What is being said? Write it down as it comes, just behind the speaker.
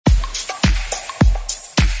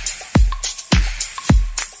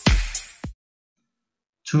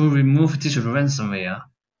To remove this ransomware,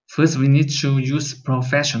 first we need to use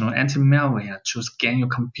professional anti-malware to scan your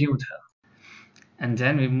computer, and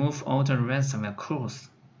then remove all the ransomware codes.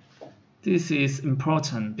 This is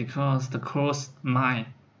important because the codes might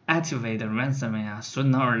activate the ransomware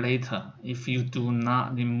sooner or later if you do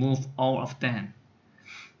not remove all of them.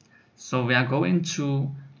 So we are going to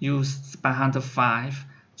use Spy Hunter 5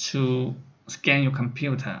 to scan your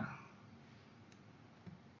computer.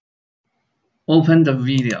 Open the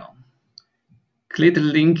video. Click the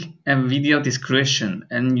link and video description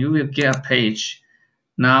and you will get a page.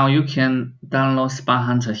 Now you can download Spy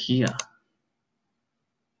Hunter here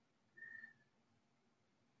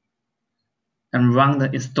and run the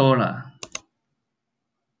installer.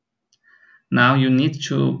 Now you need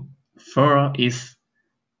to follow its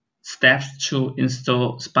steps to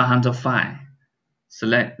install Spy Hunter 5.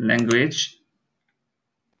 Select language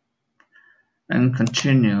and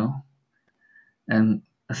continue and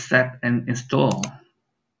accept and install.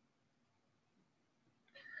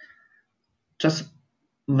 Just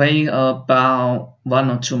wait about 1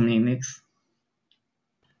 or 2 minutes.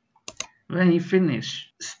 When you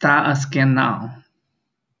finish, start a scan now.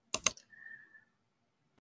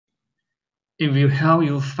 It will help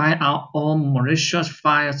you find out all malicious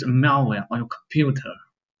files and malware on your computer.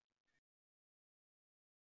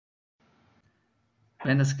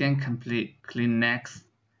 When the scan complete, click Next.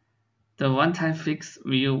 The one-time fix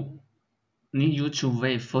will need you to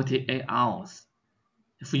wait 48 hours.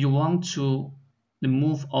 If you want to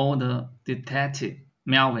remove all the detected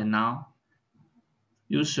malware now,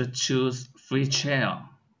 you should choose Free Trial.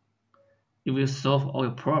 It will solve all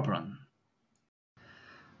your problems.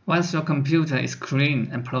 Once your computer is clean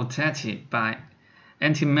and protected by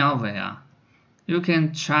anti-malware, you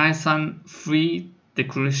can try some free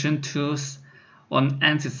decryption tools on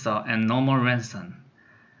anti-SOC and normal ransom.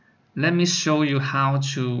 Let me show you how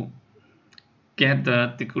to get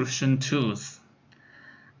the decryption tools.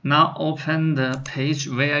 Now open the page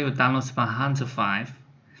where you download Spy Hunter 5.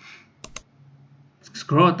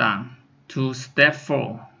 Scroll down to step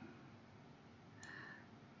 4.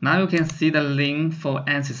 Now you can see the link for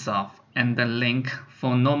anti-SOC and the link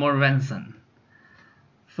for normal ransom.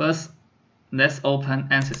 First, let's open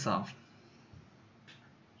anti-SOC.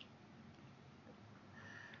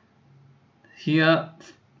 Here,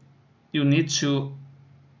 you need to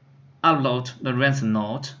upload the ransom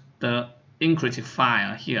node, the encrypted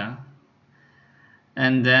file here,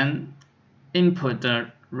 and then input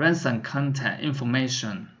the ransom contact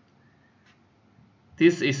information.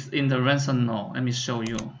 This is in the ransom node. Let me show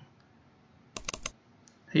you.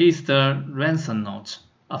 Here is the ransom node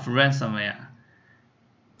of ransomware.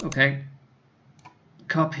 Okay,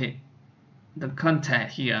 copy the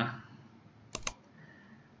contact here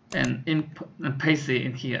and input and paste it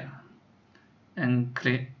in here and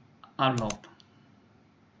click upload.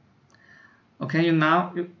 Okay,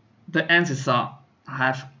 now the anti-SOC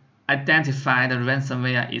have identified the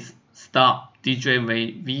ransomware is Stop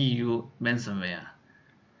DJV VU ransomware.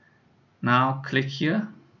 Now click here.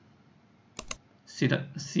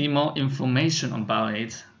 See more information about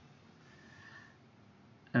it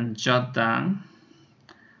and jot down.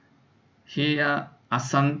 Here are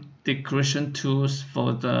some decryption tools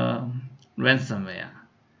for the ransomware.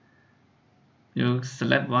 You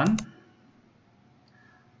select one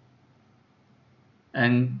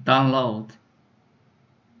and download,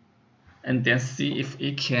 and then see if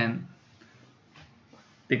it can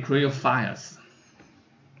decrypt your files.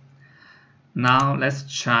 Now let's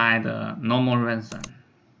try the normal ransom.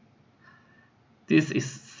 This is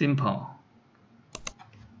simple.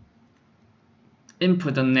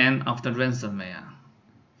 Input the name of the ransomware.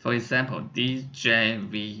 For example,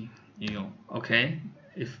 DJVU. Okay,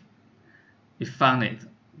 if you found it,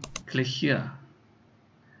 click here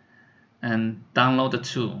and download the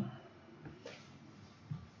tool.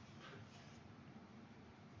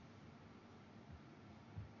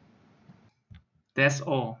 That's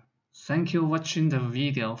all. Thank you for watching the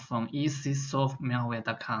video from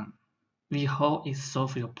YZQEMalware.com. We hope it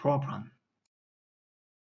solves your problem.